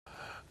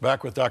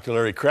Back with Dr.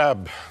 Larry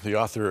Crabb, the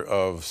author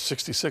of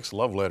 66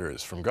 Love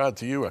Letters from God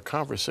to You, a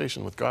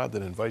conversation with God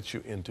that invites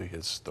you into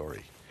His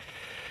story.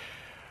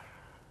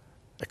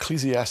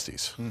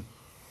 Ecclesiastes.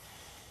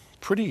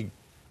 Pretty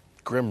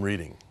grim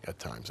reading at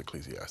times,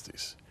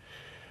 Ecclesiastes.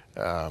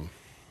 But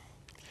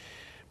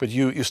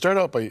you start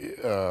out by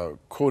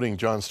quoting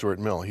John Stuart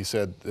Mill. He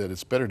said that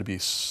it's better to be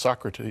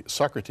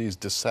Socrates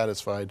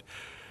dissatisfied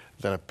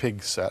than a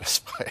pig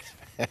satisfied.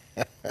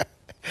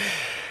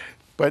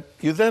 But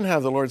you then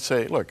have the Lord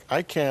say, look,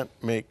 I can't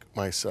make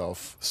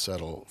myself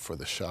settle for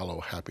the shallow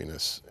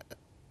happiness.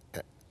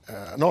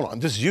 No,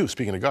 this is you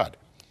speaking to God.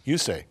 You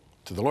say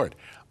to the Lord,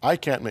 I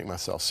can't make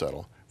myself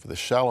settle for the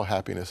shallow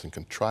happiness and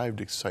contrived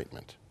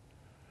excitement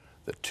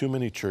that too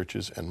many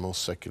churches and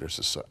most secular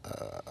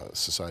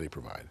society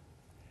provide.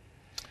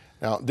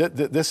 Now,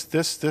 this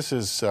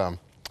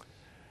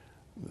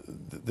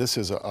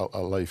is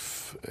a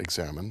life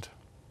examined,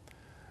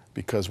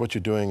 because what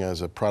you're doing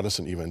as a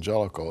Protestant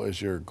evangelical is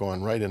you're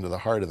going right into the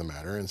heart of the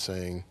matter and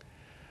saying,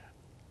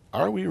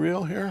 are we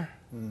real here?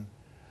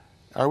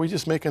 Are we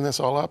just making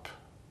this all up?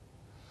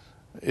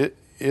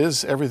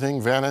 Is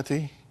everything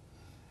vanity?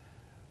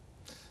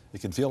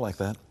 It can feel like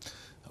that.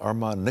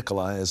 Armand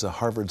Nicolai is a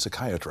Harvard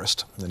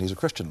psychiatrist, and he's a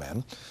Christian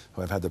man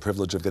who I've had the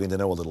privilege of getting to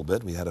know a little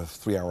bit. We had a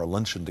 3-hour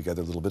luncheon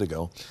together a little bit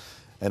ago.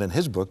 And in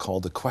his book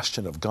called The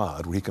Question of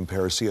God, where he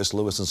compares C.S.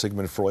 Lewis and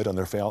Sigmund Freud on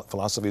their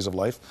philosophies of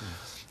life,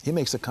 he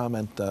makes a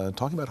comment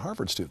talking about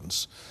Harvard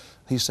students.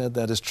 He said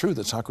that it's true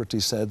that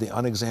Socrates said the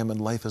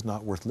unexamined life is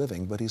not worth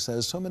living, but he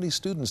says so many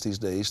students these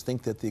days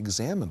think that the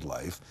examined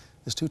life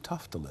is too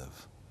tough to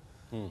live.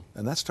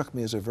 And that struck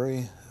me as a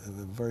very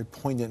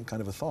poignant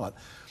kind of a thought,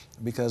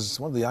 because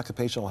one of the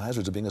occupational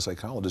hazards of being a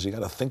psychologist, you got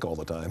to think all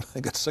the time.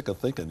 I get sick of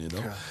thinking, you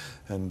know,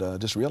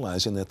 and just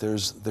realizing that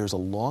there's a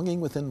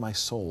longing within my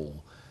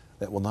soul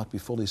that will not be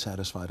fully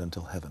satisfied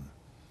until heaven.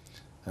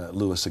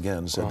 Lewis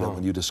again said that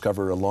when you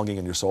discover a longing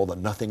in your soul that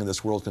nothing in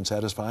this world can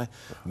satisfy,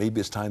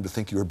 maybe it's time to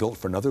think you were built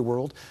for another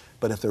world.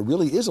 But if there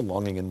really is a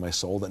longing in my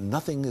soul that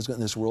nothing in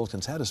this world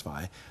can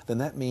satisfy, then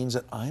that means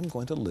that I'm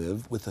going to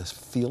live with a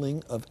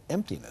feeling of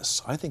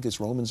emptiness. I think it's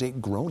Romans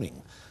 8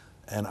 groaning.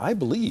 And I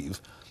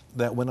believe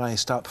that when I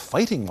stop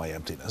fighting my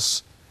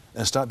emptiness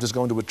and stop just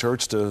going to a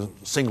church to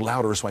sing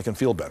louder so I can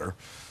feel better,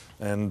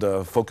 and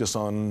focus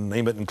on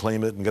name it and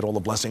claim it and get all the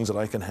blessings that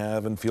I can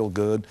have and feel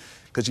good.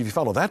 Because if you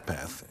follow that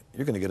path,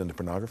 you're going to get into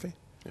pornography.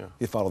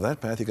 You follow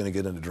that path, you're going to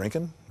get into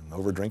drinking, and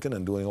over-drinking,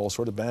 and doing all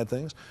sorts of bad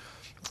things.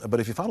 But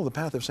if you follow the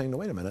path of saying, no,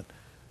 wait a minute,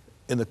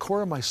 in the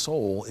core of my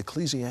soul,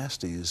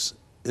 Ecclesiastes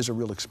is a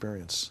real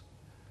experience.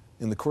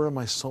 In the core of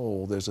my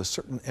soul, there's a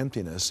certain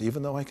emptiness,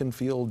 even though I can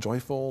feel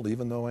joyful,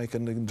 even though I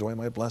can enjoy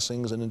my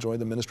blessings and enjoy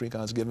the ministry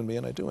God's given me,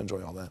 and I do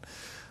enjoy all that.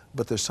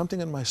 But there's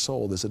something in my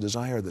soul, there's a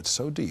desire that's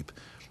so deep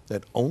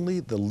that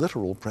only the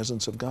literal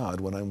presence of God,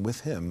 when I'm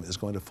with Him, is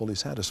going to fully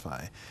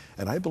satisfy.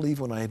 And I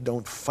believe when I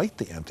don't fight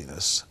the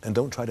emptiness and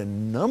don't try to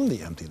numb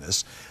the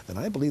emptiness, then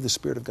I believe the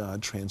Spirit of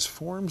God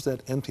transforms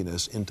that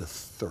emptiness into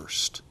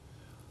thirst.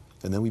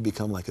 And then we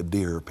become like a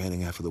deer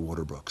panting after the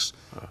water brooks.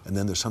 And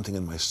then there's something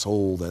in my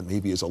soul that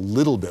maybe is a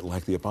little bit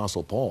like the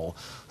Apostle Paul,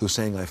 who's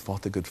saying, I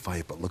fought the good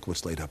fight, but look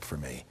what's laid up for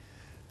me.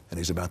 And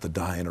he's about to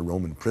die in a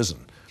Roman prison.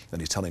 And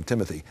he's telling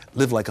Timothy,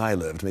 live like I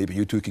lived. Maybe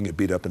you too can get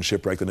beat up and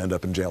shipwrecked and end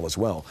up in jail as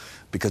well,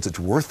 because it's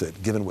worth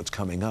it given what's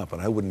coming up. And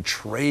I wouldn't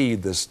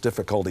trade this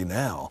difficulty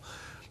now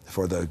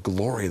for the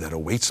glory that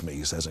awaits me,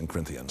 he says in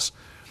Corinthians.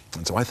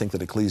 And so I think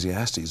that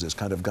Ecclesiastes is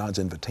kind of God's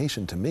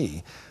invitation to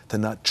me to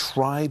not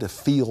try to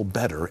feel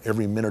better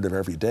every minute of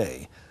every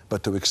day,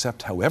 but to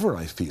accept however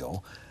I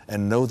feel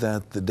and know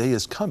that the day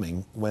is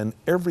coming when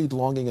every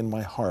longing in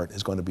my heart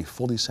is going to be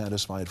fully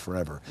satisfied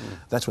forever.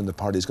 That's when the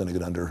party's going to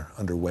get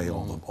underway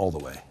all the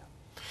way.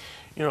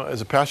 You know,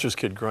 as a pastor's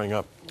kid growing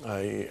up,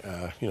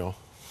 you know,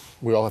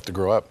 we all have to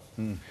grow up.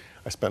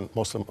 I spent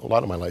a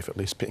lot of my life at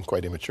least being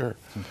quite immature.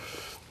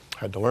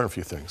 Had to learn a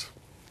few things.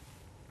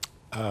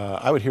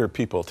 I would hear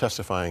people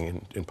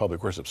testifying in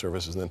public worship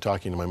services and then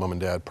talking to my mom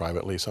and dad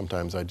privately.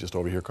 Sometimes I'd just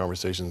overhear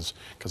conversations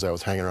because I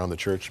was hanging around the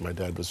church and my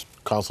dad was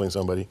counseling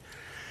somebody.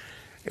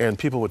 And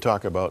people would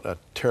talk about a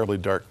terribly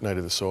dark night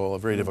of the soul, a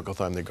very difficult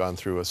time they'd gone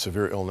through, a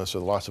severe illness or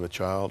the loss of a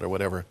child or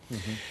whatever.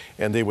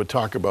 And they would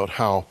talk about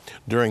how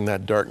during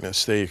that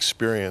darkness they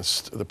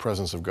experienced the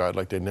presence of God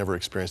like they'd never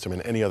experienced Him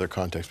in any other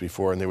context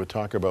before. And they would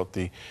talk about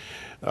the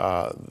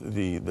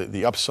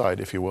upside,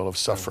 if you will, of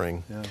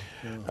suffering.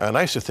 And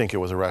I used to think it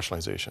was a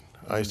rationalization.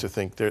 I used to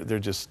think they're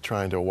just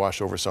trying to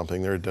wash over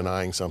something, they're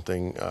denying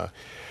something.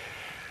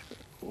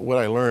 What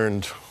I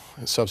learned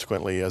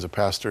subsequently as a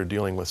pastor,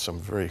 dealing with some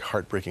very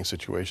heartbreaking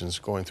situations,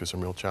 going through some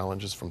real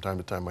challenges from time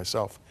to time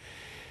myself,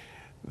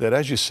 that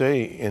as you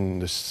say in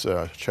this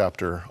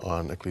chapter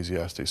on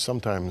Ecclesiastes,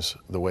 sometimes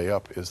the way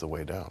up is the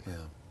way down.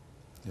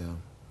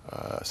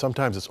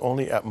 Sometimes it's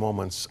only at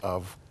moments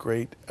of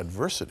great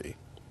adversity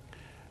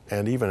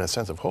and even a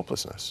sense of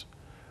hopelessness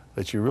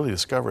that you really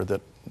discover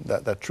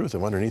that truth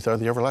of underneath are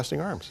the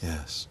everlasting arms.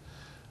 Yes.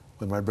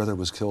 When my brother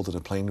was killed in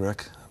a plane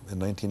wreck in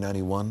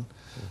 1991,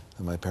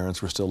 And my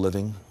parents were still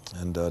living,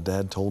 and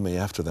Dad told me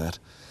after that,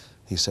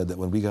 he said that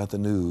when we got the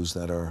news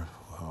that our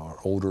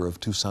older of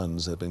two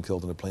sons had been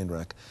killed in a plane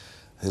wreck,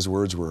 his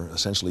words were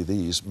essentially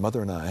these: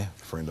 Mother and I,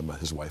 referring to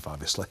his wife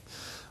obviously,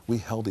 we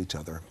held each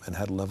other and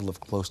had a level of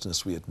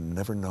closeness we had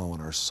never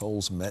known. Our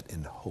souls met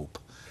in hope.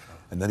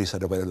 And then he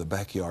said, I went to the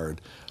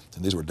backyard,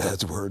 and these were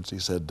Dad's words. He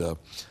said,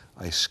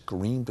 I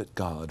screamed at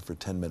God for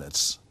 10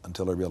 minutes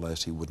until I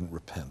realized he wouldn't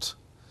repent.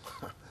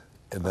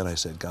 And then I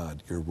said,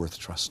 God, you're worth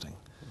trusting.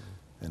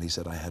 And he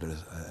said, I had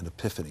an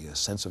epiphany, a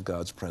sense of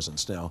God's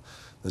presence. Now,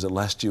 does it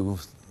last you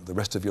the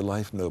rest of your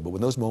life? No, but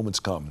when those moments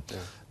come,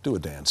 do a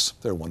dance.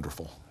 They're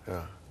wonderful.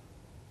 Yeah.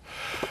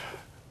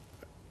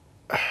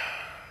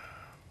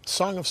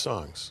 Song of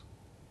Songs.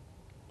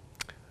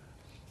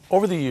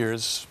 Over the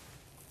years,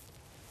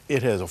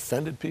 it has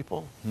offended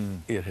people.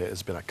 It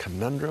has been a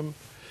conundrum.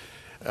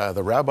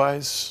 The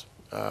rabbis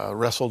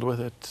wrestled with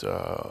it.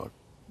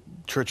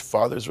 Church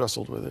fathers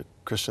wrestled with it.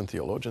 Christian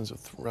theologians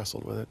have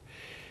wrestled with it.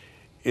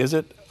 Is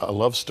it a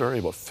love story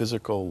about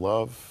physical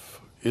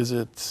love? Is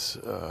it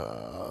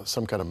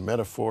some kind of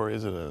metaphor?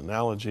 Is it an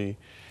analogy?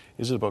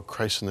 Is it about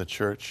Christ in the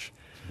church?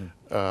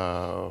 You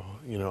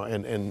know,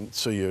 and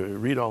so you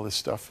read all this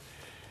stuff.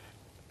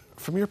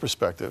 From your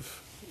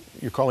perspective,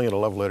 you're calling it a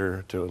love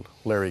letter to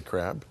Larry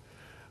Crabb.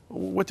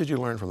 What did you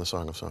learn from the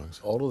Song of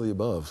Songs? All of the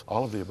above.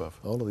 All of the above.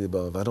 All of the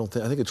above. I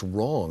think it's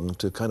wrong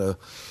to kind of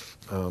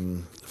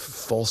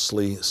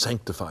falsely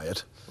sanctify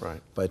it.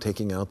 Right. By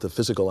taking out the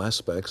physical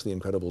aspects, the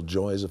incredible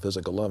joys of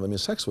physical love. I mean,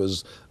 sex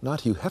was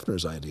not Hugh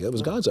Hefner's idea, it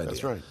was God's idea.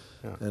 That's right.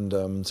 Yeah.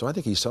 And so I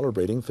think he's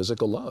celebrating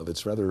physical love.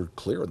 It's rather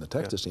clear in the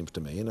text, it seems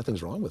to me, and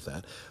nothing's wrong with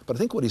that. But I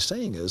think what he's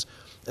saying is,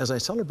 as I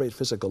celebrate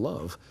physical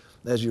love,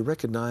 as you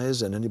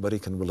recognize, and anybody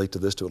can relate to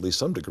this to at least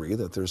some degree,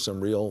 that there's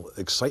some real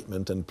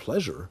excitement and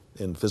pleasure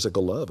in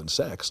physical love and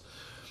sex,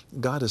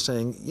 God is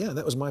saying, yeah,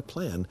 that was my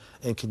plan.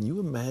 And can you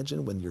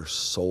imagine when your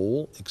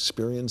soul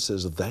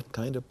experiences that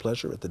kind of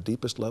pleasure at the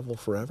deepest level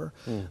forever?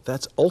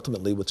 That's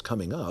ultimately what's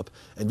coming up,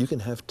 and you can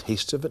have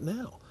tastes of it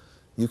now.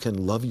 You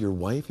can love your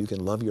wife, you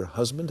can love your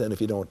husband, and if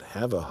you don't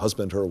have a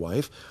husband or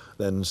wife,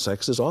 then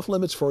sex is off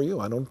limits for you.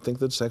 I don't think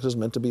that sex is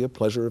meant to be a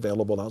pleasure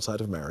available outside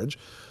of marriage.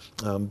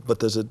 But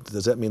does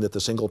that mean that the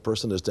single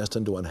person is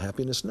destined to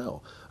unhappiness?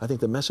 No. I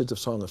think the message of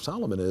Song of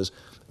Solomon is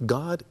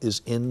God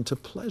is into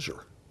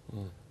pleasure.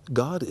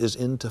 God is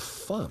into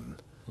fun.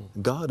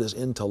 God is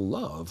into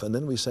love. And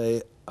then we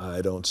say,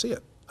 I don't see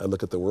it. I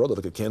look at the world, I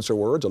look at cancer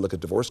wards, I look at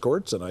divorce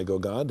courts, and I go,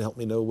 God, help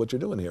me know what you're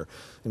doing here.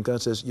 And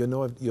God says, you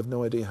have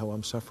no idea how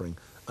I'm suffering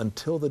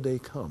until the day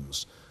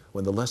comes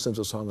when the lessons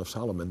of Song of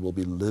Solomon will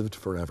be lived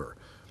forever.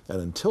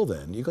 And until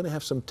then, you're going to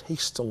have some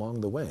tastes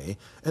along the way,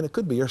 and it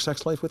could be your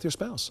sex life with your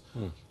spouse.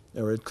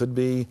 Or it could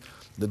be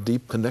the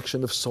deep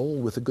connection of soul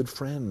with a good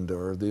friend,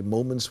 or the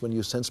moments when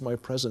you sense my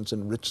presence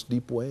in rich,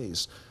 deep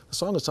ways. The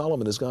Song of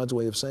Solomon is God's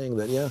way of saying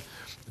that, yeah,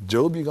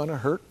 Job you're going to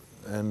hurt,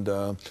 and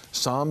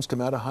Psalms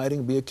come out of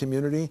hiding, be a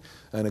community,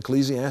 and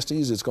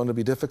Ecclesiastes it's going to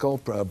be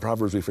difficult.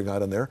 Proverbs we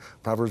forgot in there.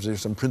 Proverbs,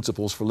 there's some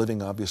principles for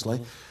living, obviously.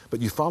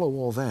 But you follow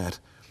all that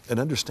and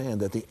understand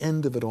that the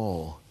end of it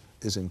all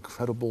is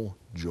incredible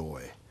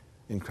joy,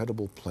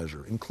 incredible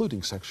pleasure,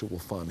 including sexual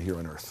fun here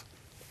on earth.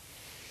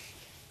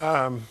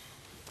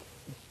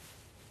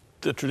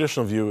 The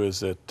traditional view is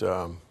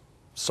that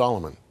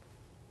Solomon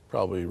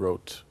probably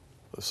wrote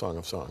the Song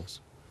of Songs,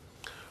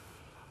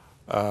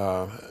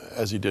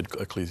 as he did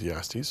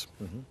Ecclesiastes,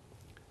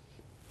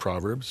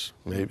 Proverbs,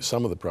 maybe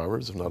some of the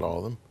Proverbs, if not all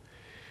of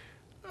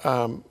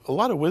them. A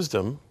lot of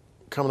wisdom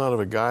coming out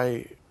of a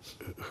guy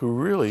who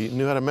really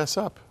knew how to mess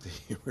up.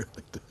 He really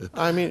did.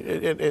 I mean,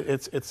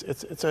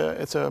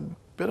 it's a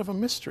bit of a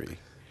mystery.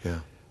 Yeah.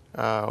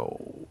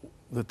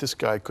 That this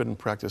guy couldn't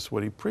practice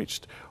what he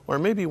preached. Or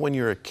maybe when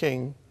you're a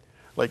king,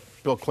 like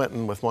Bill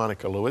Clinton with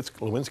Monica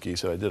Lewinsky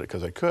said, I did it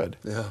because I could.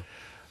 Yeah.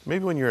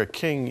 Maybe when you're a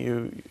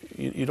king,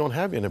 you don't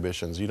have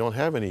inhibitions, you don't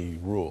have any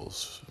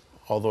rules,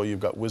 although you've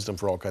got wisdom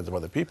for all kinds of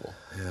other people.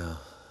 Yeah.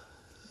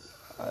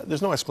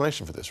 There's no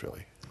explanation for this,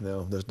 really.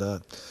 No, there's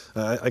not.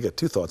 I get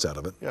two thoughts out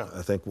of it. Yeah.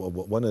 I think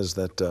one is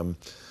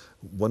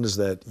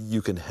that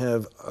you can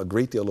have a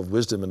great deal of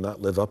wisdom and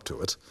not live up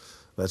to it.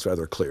 That's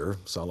rather clear.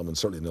 Solomon's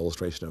certainly an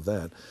illustration of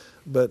that.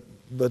 But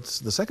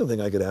the second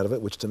thing I get out of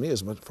it, which to me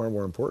is far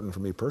more important for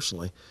me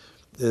personally,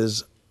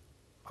 is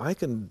I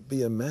can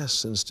be a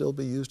mess and still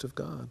be used of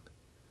God.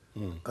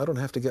 I don't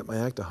have to get my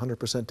act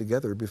 100%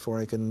 together before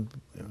I can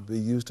be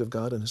used of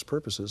God and His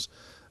purposes.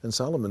 And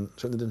Solomon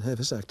certainly didn't have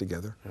his act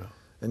together. Yeah.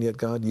 And yet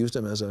God used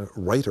him as a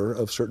writer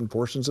of certain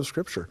portions of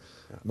Scripture.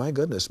 Yeah. My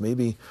goodness,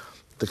 maybe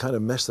the kind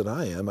of mess that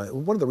I am.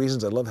 One of the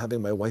reasons I love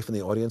having my wife in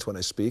the audience when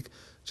I speak,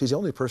 she's the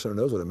only person who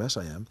knows what a mess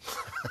I am,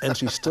 and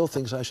she still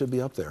thinks I should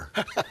be up there.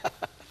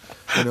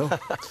 You know?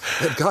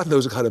 And God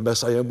knows the kind of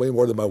mess I am way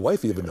more than my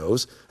wife even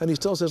knows, and He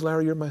still says,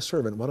 Larry, you're my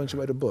servant. Why don't you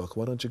write a book?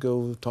 Why don't you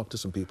go talk to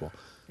some people?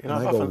 You know,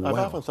 I've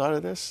often thought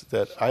of this,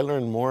 that I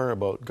learned more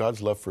about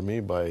God's love for me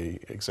by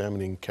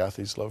examining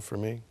Kathy's love for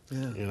me,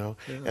 you know,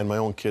 and my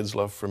own kids'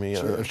 love for me.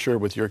 Sure. I'm sure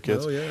with your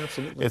kids. Oh, yeah,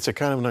 absolutely. It's a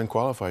kind of an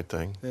unqualified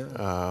thing.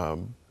 Yeah.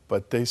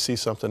 but they see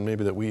something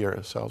maybe that we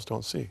ourselves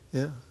don't see.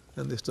 Yeah,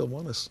 and they still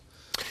want us.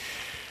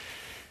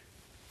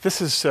 This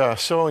is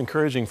so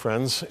encouraging,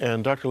 friends,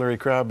 and Dr. Larry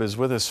Crabb is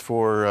with us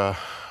for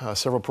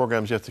several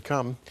programs yet to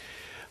come.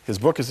 His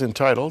book is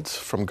entitled,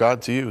 From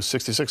God to You,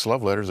 66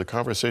 Love Letters, a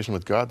conversation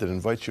with God that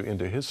invites you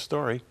into His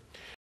story.